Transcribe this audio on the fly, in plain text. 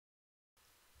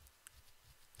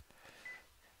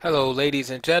Hello,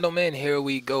 ladies and gentlemen. Here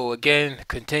we go again,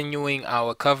 continuing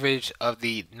our coverage of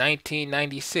the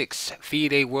 1996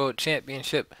 Fide World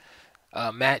Championship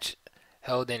match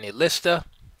held in Elista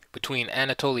between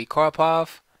Anatoly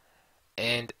Karpov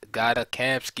and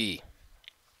Kamsky.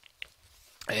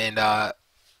 And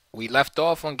we left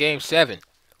off on Game 7,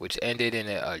 which ended in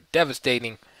a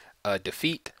devastating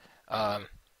defeat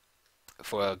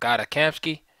for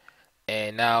Kamsky.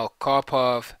 And now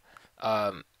Karpov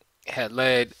had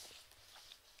led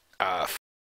uh,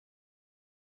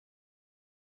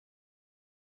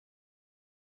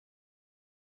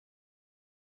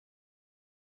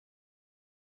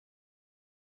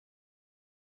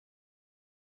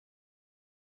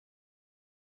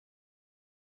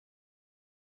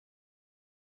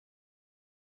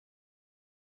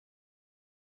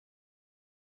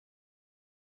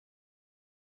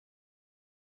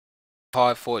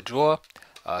 5-4 draw.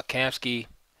 Kamsky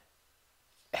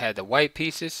had the white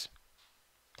pieces.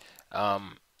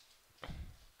 Um,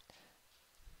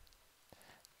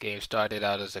 Game started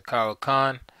out as a Karo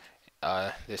Khan.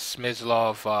 This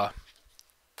Smyslov,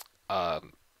 I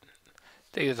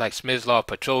think it's like Smyslov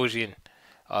Petrosian,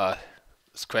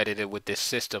 is credited with this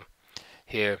system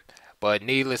here. But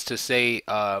needless to say,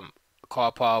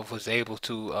 Karpov was able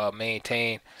to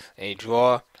maintain a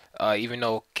draw, even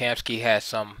though Kamsky had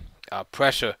some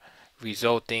pressure,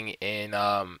 resulting in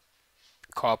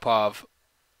Karpov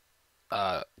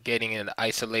getting an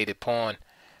isolated pawn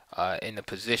in the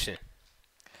position.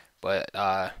 But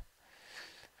I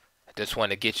just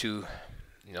want to get you,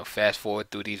 fast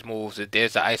forward through these moves.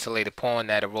 There's an isolated pawn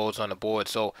that arose on the board.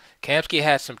 So Kamsky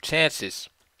has some chances.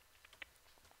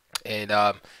 And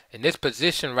in this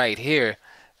position right here,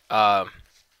 um,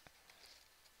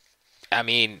 I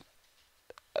mean,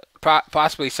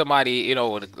 possibly somebody,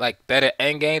 with like better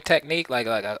endgame technique,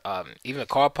 even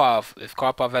Karpov, if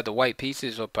Karpov had the white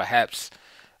pieces, or perhaps,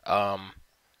 um,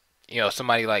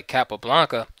 somebody like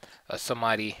Capablanca, or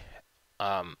somebody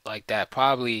like that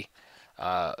probably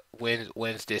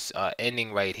wins this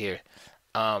ending right here.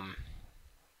 Um,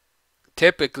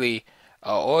 Typically,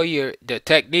 all the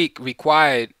technique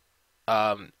required,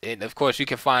 and of course you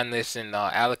can find this in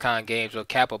Alicon games or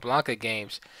Capablanca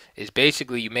games, is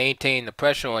basically you maintain the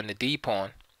pressure on the D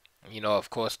pawn. Of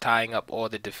course, tying up all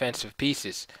the defensive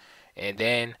pieces, and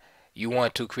then you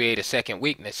want to create a second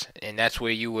weakness, and that's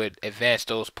where you would advance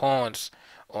those pawns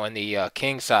on the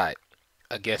king side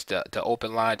against the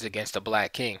open lines against the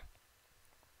black king.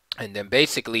 And then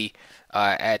basically,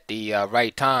 at the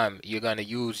right time, you're going to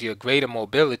use your greater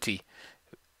mobility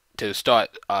to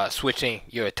start switching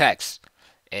your attacks.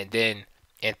 And then,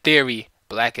 in theory,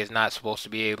 black is not supposed to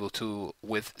be able to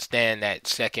withstand that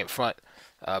second front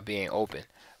being open.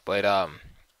 But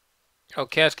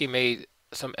Kamsky made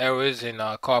some errors, and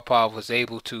Karpov was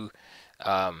able to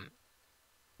um,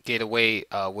 get away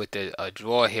with a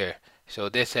draw here. So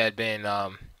this had been,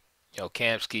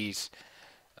 Kamsky's,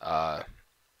 uh,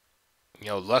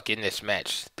 luck in this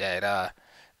match. That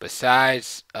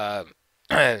besides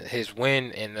his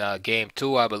win in game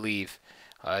two, I believe,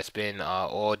 it's been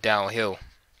all downhill.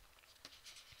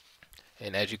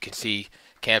 And as you can see,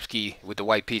 Kamsky with the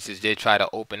white pieces did try to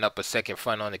open up a second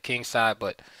front on the king side,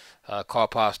 but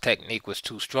Karpov's technique was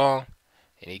too strong,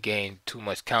 and he gained too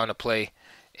much counterplay,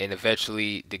 and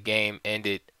eventually the game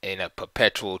ended in a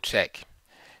perpetual check.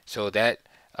 So that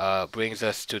brings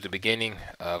us to the beginning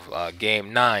of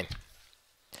game 9.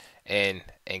 And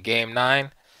in game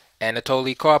 9,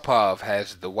 Anatoly Karpov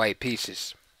has the white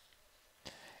pieces.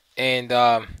 And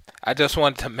I just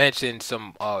wanted to mention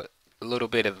some a little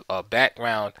bit of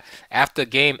background. After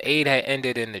game 8 had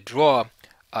ended in the draw,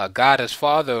 Gada's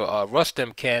father,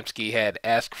 Rustem Kamsky, had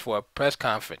asked for a press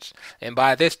conference. And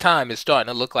by this time, it's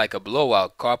starting to look like a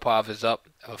blowout. Karpov is up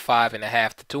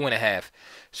 5.5 to 2.5.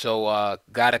 So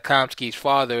Gada Kamsky's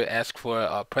father asked for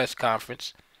a press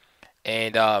conference.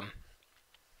 And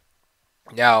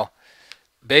now,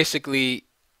 basically,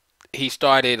 he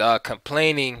started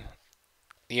complaining,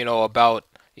 about,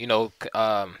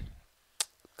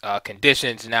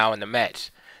 conditions now in the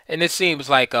match. And it seems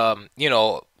like, a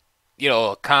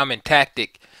common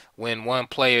tactic when one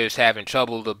player is having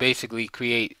trouble to basically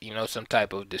create, some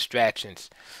type of distractions.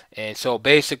 And so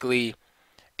basically,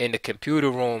 in the computer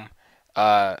room,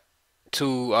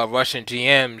 two Russian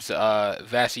GMs,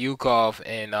 Vasiukov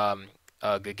and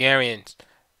Gagarin,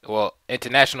 well,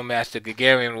 International Master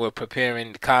Gagarin, were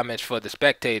preparing the comments for the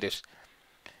spectators.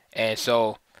 And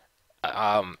so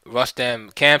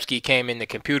Rustem Kamsky came in the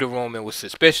computer room and was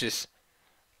suspicious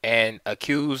and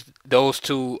accused those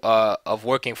two of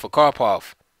working for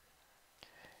Karpov.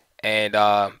 And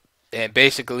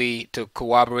basically, to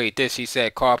corroborate this, he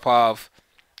said Karpov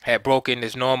had broken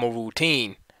his normal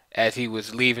routine as he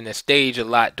was leaving the stage a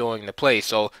lot during the play.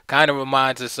 So kind of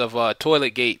reminds us of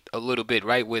Toilet Gate a little bit,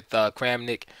 right, with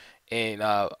Kramnik and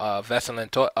Veselin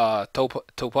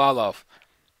Topalov.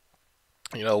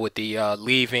 With the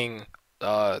leaving,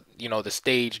 the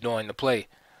stage during the play.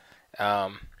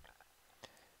 Um,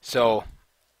 so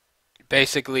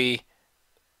basically,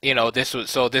 this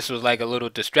was like a little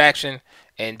distraction,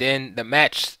 and then the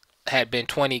match had been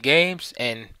 20 games,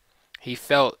 and he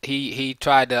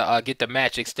tried to get the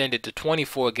match extended to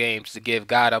 24 games to give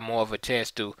Gada more of a chance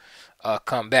to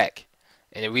come back.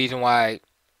 And the reason why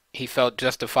he felt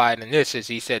justified in this is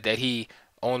he said that he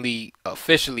only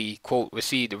officially, quote,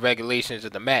 received the regulations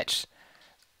of the match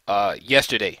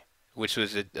yesterday, which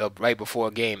was right before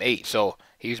game 8. So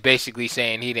he was basically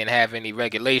saying he didn't have any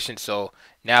regulations. So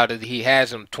now that he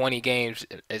has them, 20 games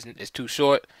is too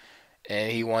short,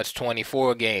 and he wants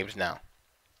 24 games now.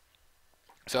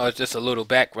 So it's just a little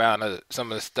background of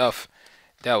some of the stuff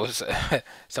that was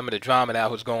some of the drama that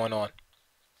was going on.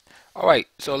 All right,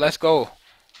 so let's go.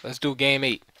 Let's do game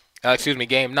 8.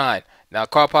 Game 9. Now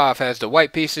Karpov has the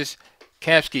white pieces,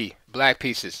 Kamsky black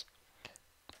pieces.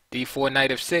 D4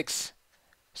 knight f6,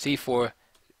 c4,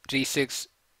 g6,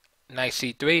 knight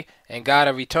c3, and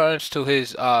Gada returns to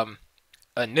his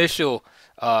initial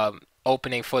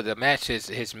opening for the match,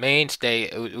 his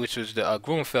mainstay, which was the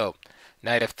grunfeld.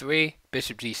 Knight f3,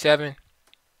 bishop g7,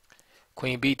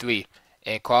 queen b3,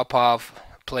 and Karpov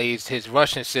plays his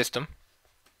Russian system,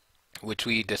 which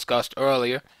we discussed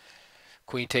earlier.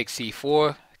 Queen takes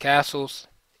c4, castles,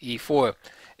 e4,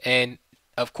 and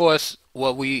of course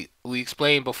what we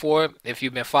explained before, if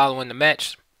you've been following the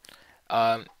match,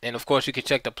 and of course you can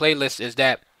check the playlist, is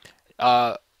that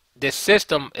this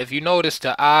system, if you notice,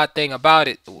 the odd thing about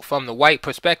it from the white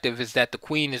perspective is that the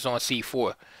queen is on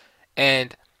c4,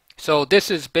 and so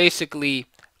this is basically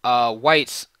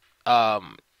white's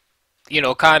kind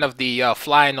of the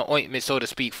fly in the ointment, so to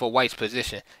speak, for white's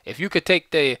position. If you could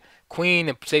take the queen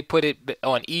and say put it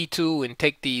on e2 and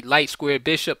take the light squared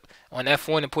bishop on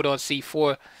f1 and put on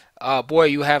c4, boy,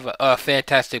 you have a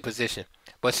fantastic position.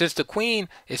 But since the queen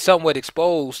is somewhat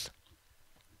exposed,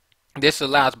 this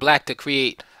allows black to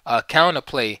create a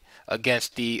counterplay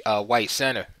against the white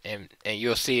center, and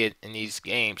you'll see it in these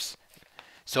games.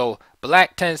 So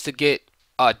black tends to get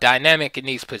dynamic in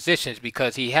these positions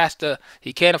because he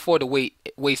can't afford to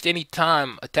waste any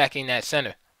time attacking that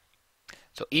center.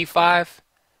 So e5,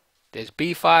 there's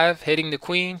b5 hitting the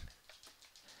queen,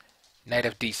 knight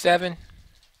of d7,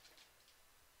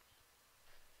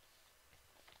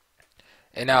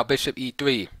 and now bishop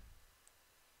e3.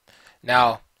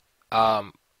 Now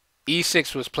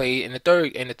e6 was played in the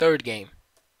third game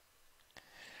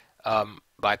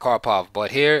by Karpov,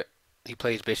 but here he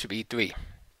plays bishop e3,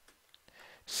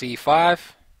 c5,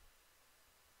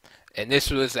 and this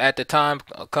was at the time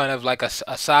kind of like a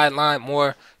sideline.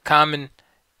 More common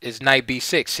is knight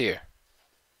b6 here.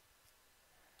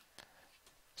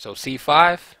 So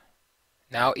c5,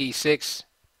 now e6,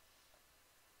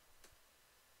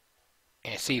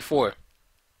 and c4.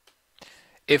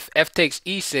 If f takes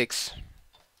e6,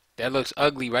 that looks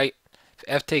ugly, right? If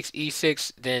f takes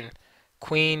e6, then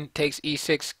queen takes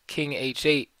e6, king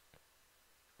h8,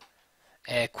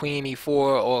 and queen e4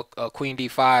 or queen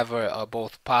d5 are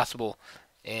both possible,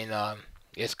 and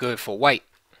it's good for white.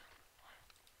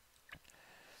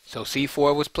 So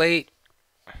c4 was played,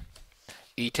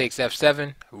 e takes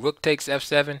f7, rook takes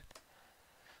f7,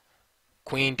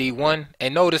 queen d1,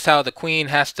 and notice how the queen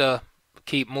has to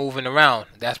keep moving around.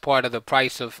 That's part of the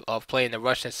price of playing the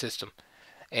Russian system,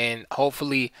 and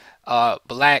hopefully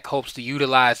black hopes to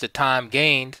utilize the time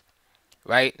gained,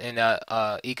 right, in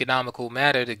a economical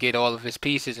manner to get all of his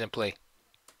pieces in play.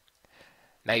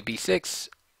 Knight b6,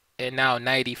 and now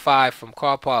knight e5 from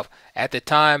Karpov. At the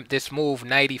time, this move,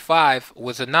 knight e5,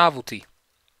 was a novelty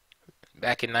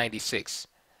back in '96.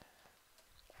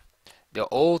 The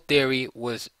old theory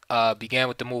was began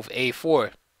with the move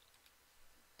a4,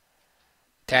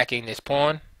 attacking this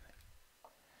pawn,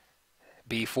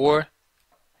 b4,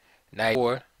 knight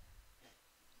 4,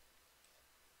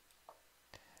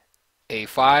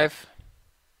 a5,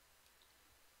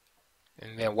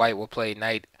 and then white will play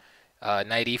knight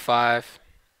e5,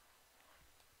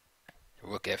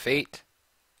 rook f8,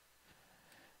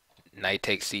 knight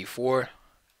takes c4,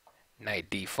 knight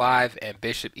d5, and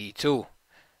bishop e2.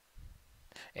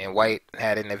 And white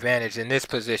had an advantage in this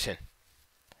position.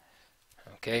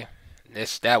 Okay,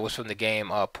 that was from the game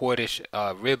Portish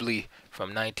Ribley from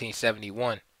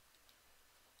 1971.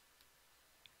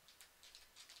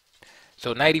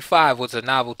 So 95 was a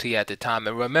novelty at the time,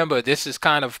 and remember, this is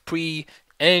kind of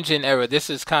pre-engine era. This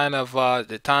is kind of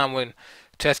the time when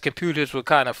chess computers were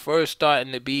kind of first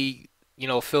starting to be,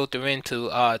 filter into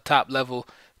top level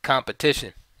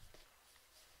competition.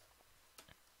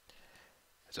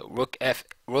 So rook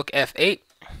f8.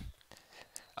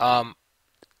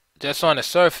 Just on the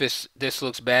surface, this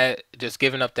looks bad, just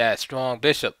giving up that strong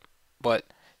bishop. But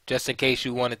just in case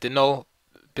you wanted to know,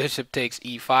 bishop takes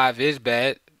e5 is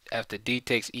bad. After d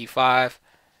takes e5,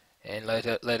 and let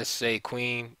us say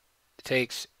queen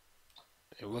takes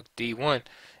rook d1,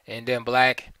 and then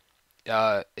black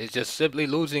is just simply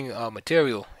losing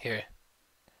material here.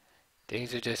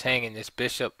 Things are just hanging. This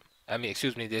bishop,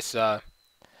 excuse me, this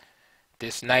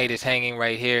knight is hanging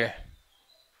right here,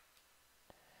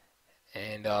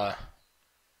 and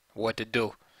what to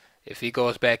do? If he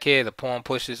goes back here, the pawn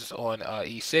pushes on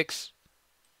e6.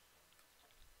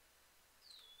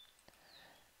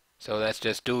 So that's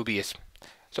just dubious.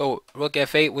 So rook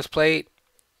f8 was played,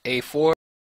 a4,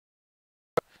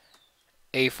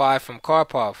 a5 from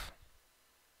Karpov.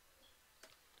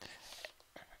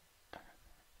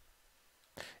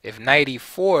 If knight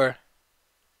e4,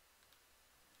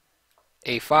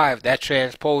 a5, that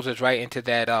transposes right into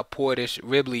that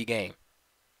Portish-Ribley game.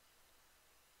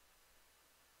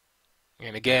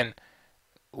 And again,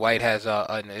 white has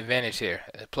an advantage here,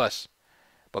 a plus.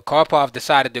 But Karpov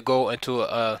decided to go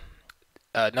into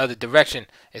another direction.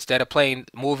 Instead of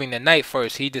moving the knight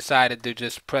first, he decided to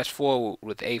just press forward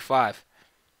with a5.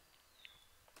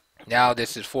 Now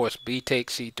this is forced. B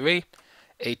takes c3,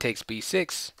 a takes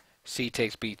b6, c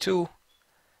takes b2,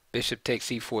 bishop takes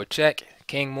c4 check,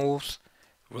 king moves,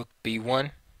 rook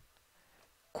b1,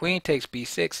 queen takes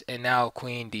b6, and now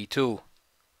queen d2.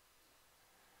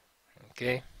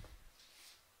 Okay.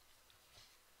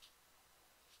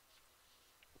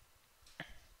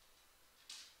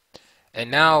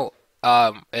 And now,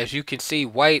 as you can see,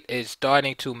 white is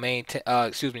starting to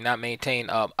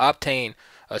obtain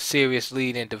a serious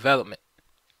lead in development.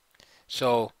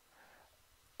 So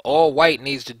all white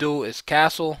needs to do is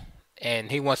castle,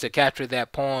 and he wants to capture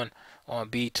that pawn on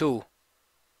b2.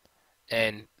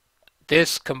 And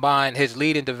this combined, his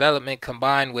lead in development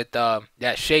combined with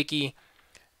that shaky,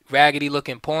 raggedy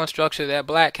looking pawn structure that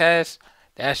black has,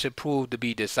 that should prove to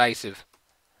be decisive.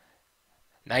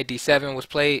 Knight d7 was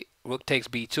played. Rook takes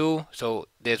b2. So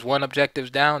there's one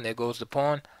objective down. There goes the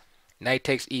pawn. Knight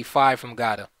takes e5 from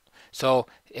Gata. So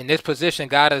in this position,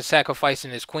 Gata is sacrificing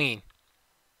his queen.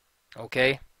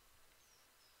 Okay.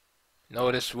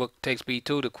 Notice rook takes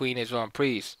b2. The queen is on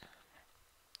prise.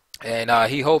 And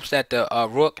he hopes that the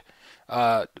rook,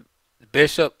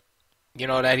 bishop,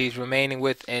 that he's remaining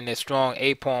with, and the strong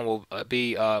a pawn will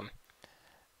be,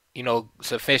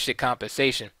 sufficient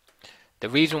compensation. The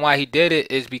reason why he did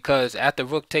it is because after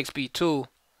rook takes b2,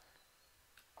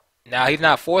 now he's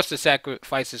not forced to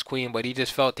sacrifice his queen, but he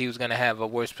just felt he was going to have a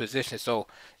worse position. So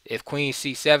if queen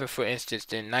c7, for instance,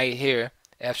 then knight here,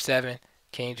 f7,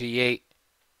 king g8,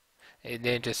 and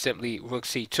then just simply rook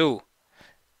c2.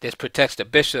 This protects the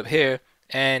bishop here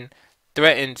and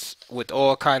threatens with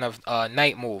all kind of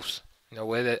knight moves,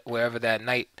 wherever that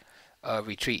knight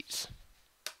retreats.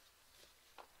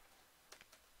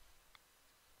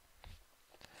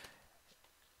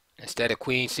 Instead of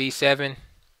queen c7,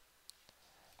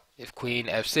 if queen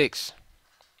f6,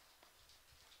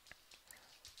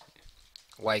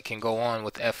 white can go on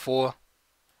with f4.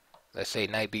 Let's say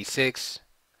knight b6,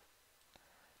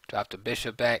 drop the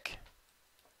bishop back,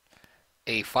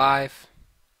 a5,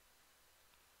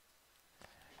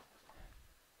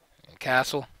 and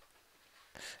castle.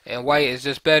 And white is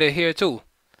just better here too,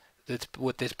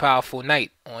 with this powerful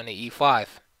knight on the e5.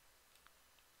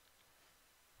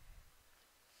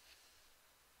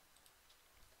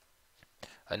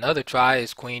 Another try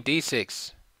is queen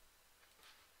d6.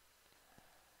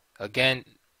 Again,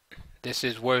 this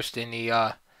is worse than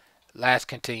the last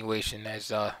continuation,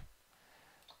 as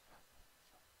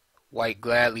white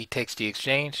gladly takes the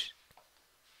exchange.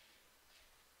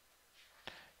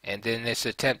 And then this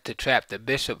attempt to trap the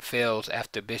bishop fails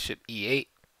after bishop e8,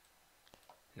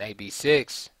 knight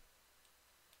b6,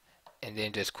 and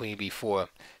then just queen b4.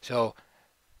 So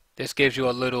this gives you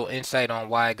a little insight on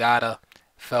why Gata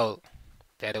felt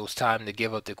that it was time to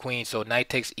give up the queen. So knight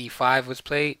takes e5 was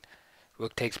played,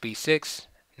 rook takes b6,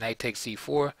 knight takes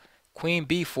c4, queen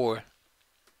b4,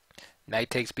 knight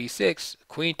takes b6,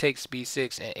 queen takes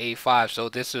b6, and a5. So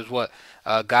this is what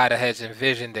Gata has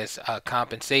envisioned as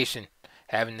compensation,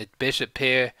 having the bishop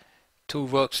pair, two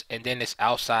rooks, and then this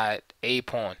outside a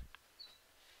pawn.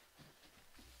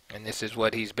 And this is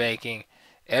what he's banking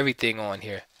everything on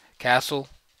here. Castle,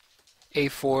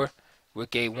 a4,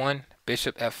 rook a1,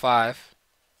 bishop f5,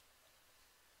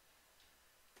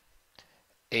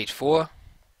 h4,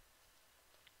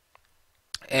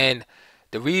 And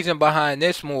the reason behind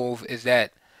this move is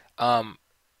that um,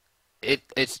 it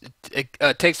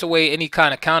takes away any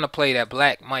kind of counterplay that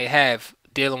black might have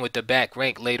dealing with the back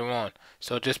rank later on.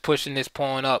 So just pushing this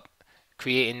pawn up,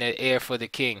 creating the air for the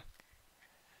king.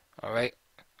 All right.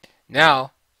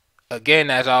 Now, again,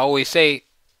 as I always say,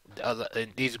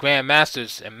 these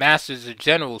grandmasters and masters in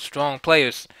general, strong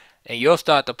players, and you'll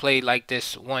start to play like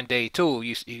this one day too.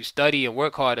 You study and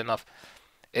work hard enough.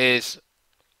 Is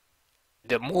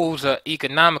the moves are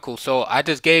economical. So I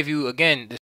just gave you again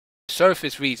the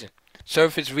surface reason.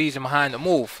 Surface reason behind the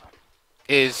move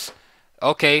is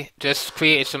okay, just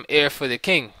creating some air for the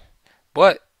king.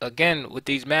 But again, with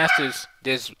these masters,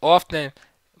 there's often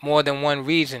more than one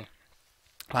reason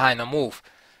behind the move.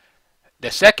 The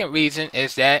second reason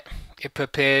is that it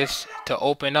prepares to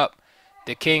open up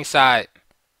the king side,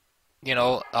 you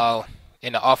know,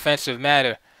 in the offensive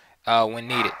manner when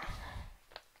needed.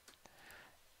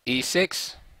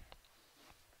 E6.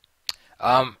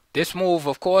 This move,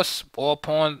 of course, all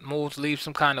pawn moves leave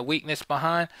some kind of weakness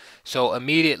behind. So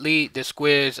immediately the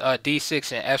squares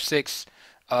D6 and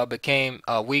F6 became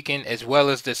weakened, as well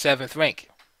as the 7th rank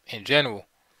in general.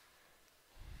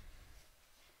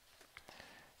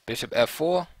 Bishop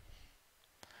F4.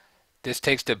 This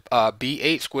takes the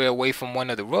B8 square away from one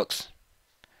of the rooks.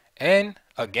 And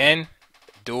again,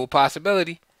 dual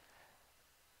possibility.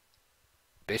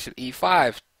 Bishop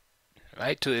E5,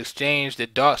 right, to exchange the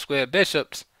dark square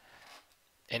bishops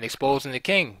and exposing the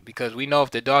king, because we know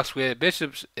if the dark square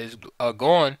bishops are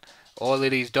gone, all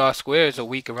of these dark squares are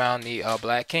weak around the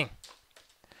black king.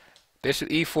 Bishop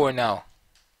E4 now.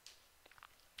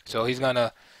 So he's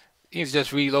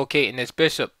just relocating this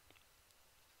bishop.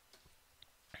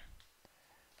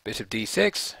 Bishop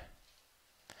D6.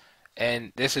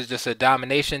 And this is just a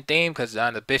domination theme because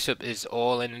the bishop is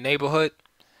all in the neighborhood.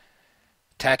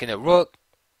 Attacking the rook.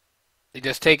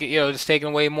 Just taking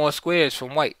away more squares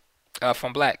from white,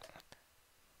 from black.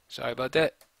 Sorry about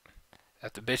that.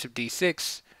 After bishop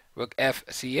D6, rook F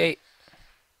C8,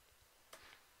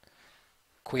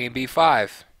 queen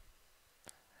B5.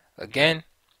 Again,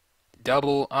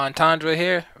 double entendre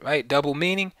here, right? Double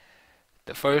meaning.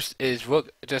 The first is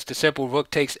rook, just a simple rook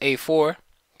takes A4,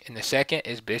 and the second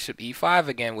is bishop E5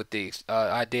 again with the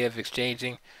idea of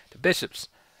exchanging the bishops.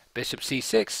 Bishop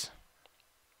C6.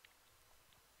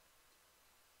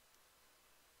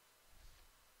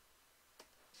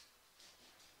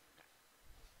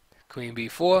 Queen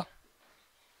B4.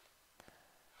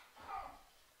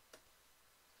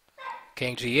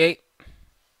 King G8.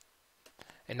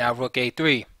 And now rook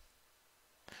A3.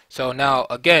 So now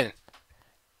again,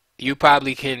 you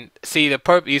probably can see the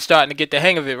purpose. You're starting to get the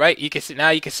hang of it, right? You can see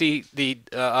now. You can see the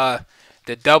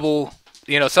double.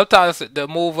 You know, sometimes the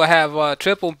move will have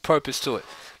triple purpose to it,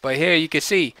 but here you can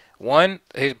see one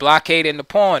is blockading the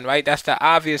pawn, right? That's the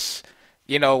obvious.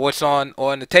 You know what's on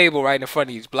the table right in front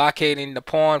of you. He's blockading the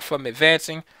pawn from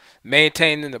advancing,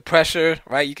 maintaining the pressure,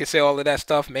 right? You can say all of that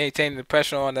stuff, maintaining the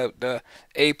pressure on the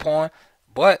A pawn.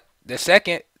 But the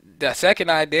second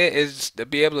idea is to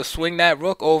be able to swing that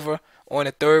rook over on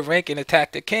the 3rd rank and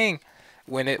attack the king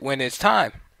when it's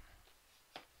time.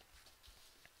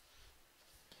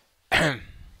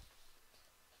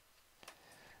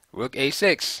 Rook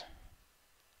A6.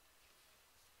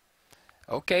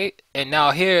 Okay, and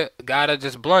now here Gata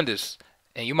just blunders,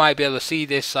 and you might be able to see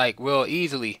this like real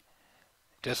easily.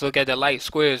 Just look at the light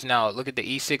squares now. Look at the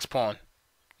E6 pawn.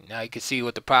 Now you can see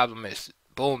what the problem is.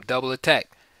 Boom, double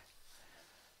attack.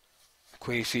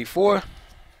 Queen C4.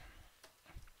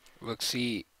 Rook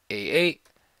C A8.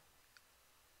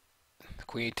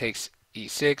 Queen takes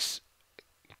E6.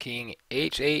 King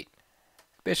H8.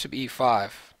 Bishop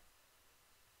E5.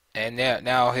 And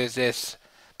now here's this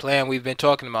plan we've been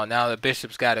talking about. Now the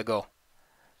bishop's got to go.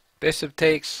 Bishop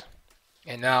takes.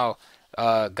 And now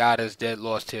Gata's dead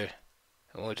lost here.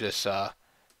 And we'll just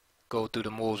go through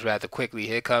the moves rather quickly.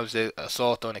 Here comes the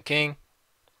assault on the king.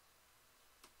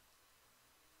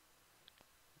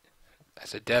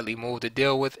 That's a deadly move to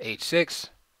deal with. H6.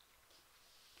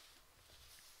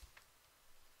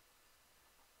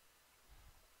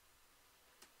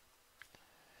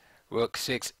 Rook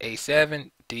 6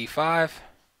 A7 D5.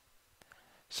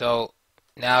 So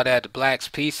now that the black's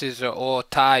pieces are all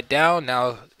tied down,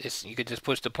 now you can just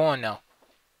push the pawn now.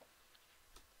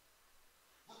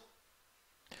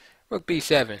 Rook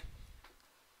B7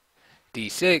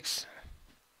 D6.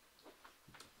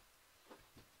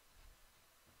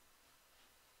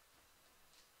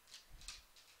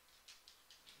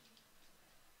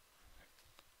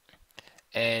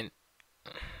 And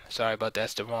sorry about that,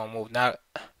 that's the wrong move. Now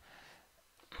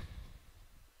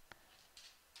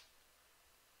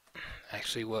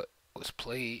actually what was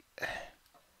played.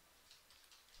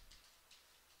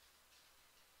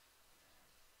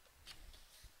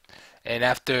 And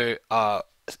after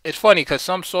it's funny because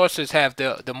some sources have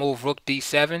the move rook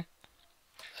d7.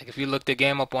 Like if you look the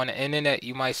game up on the internet,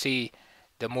 you might see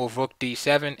the move rook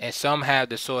d7, and some have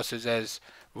the sources as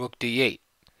rook d8.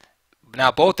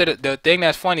 Now both of the thing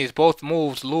that's funny is both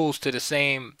moves lose to the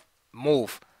same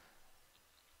move.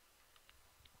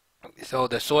 So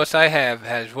the source I have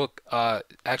has rook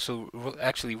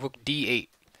actually rook d8.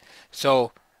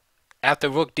 So after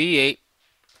rook d8,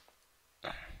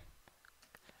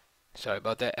 sorry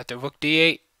about that. After rook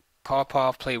d8,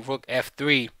 Karpov played rook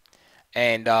f3,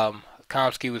 and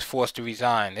Kamsky was forced to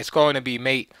resign. It's going to be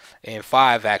mate in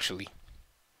 5 actually.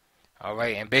 All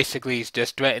right, and basically he's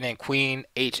just threatening queen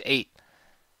h8.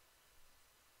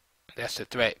 That's the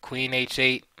threat. Queen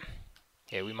h8.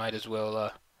 Yeah, we might as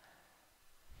well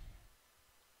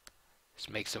just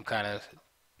make some kind of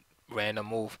random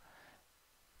move.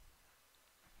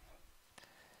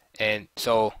 And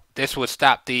so this would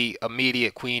stop the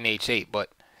immediate queen h8, but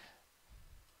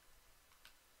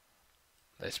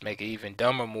let's make an even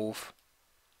dumber move.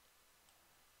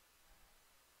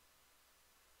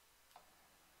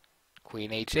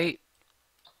 Queen h8,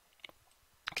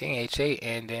 king h8,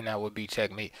 and then that would be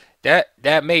checkmate.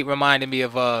 That mate reminded me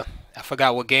of I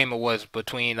forgot what game it was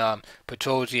between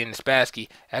Petrosian and Spassky.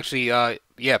 Actually,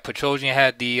 yeah, Petrosian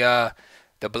had the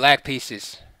black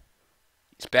pieces.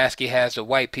 Spassky has the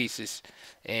white pieces,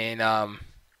 and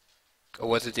or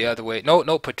was it the other way? No,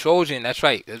 Petrosian. That's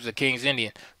right. It was the King's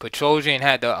Indian. Petrosian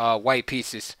had the white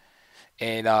pieces,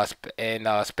 and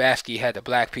Spassky had the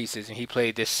black pieces, and he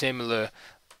played this similar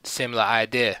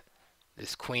idea.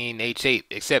 This queen h8,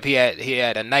 except he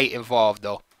had a knight involved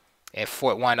though, and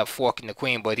wound up forking the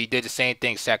queen. But he did the same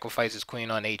thing, sacrificed his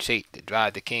queen on h8 to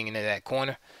drive the king into that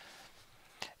corner.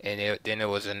 And then there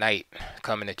was a knight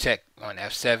coming to check on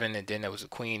f7, and then there was a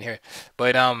queen here.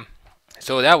 But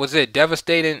so that was it.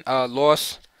 Devastating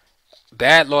loss,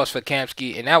 bad loss for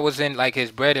Kamsky, and that was in like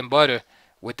his bread and butter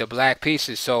with the black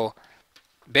pieces. So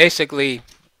basically,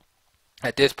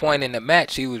 at this point in the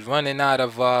match, he was running out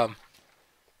of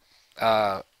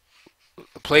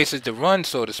places to run,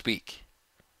 so to speak.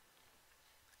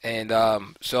 And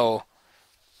so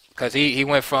because he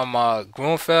went from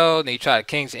Grunfeld, and he tried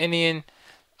King's Indian.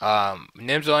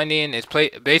 Nimzo Indian is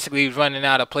basically he's running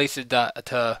out of places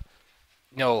to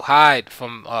hide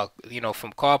from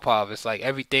from Karpov. It's like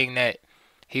everything that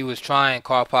he was trying,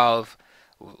 Karpov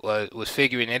was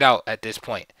figuring it out at this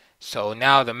point. So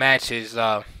now the match is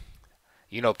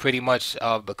pretty much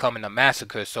becoming a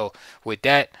massacre. So with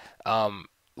that,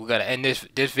 we're gonna end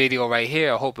this video right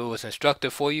here. I hope it was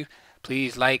instructive for you.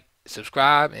 Please like,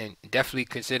 subscribe, and definitely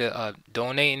consider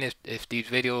donating if these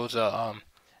videos are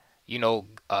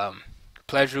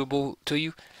pleasurable to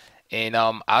you. And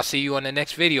I'll see you on the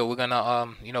next video. We're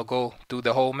gonna go through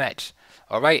the whole match.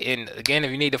 All right. And again,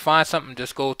 if you need to find something,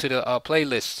 just go to the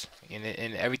playlist,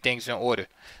 and everything's in order.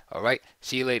 All right.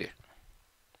 See you later.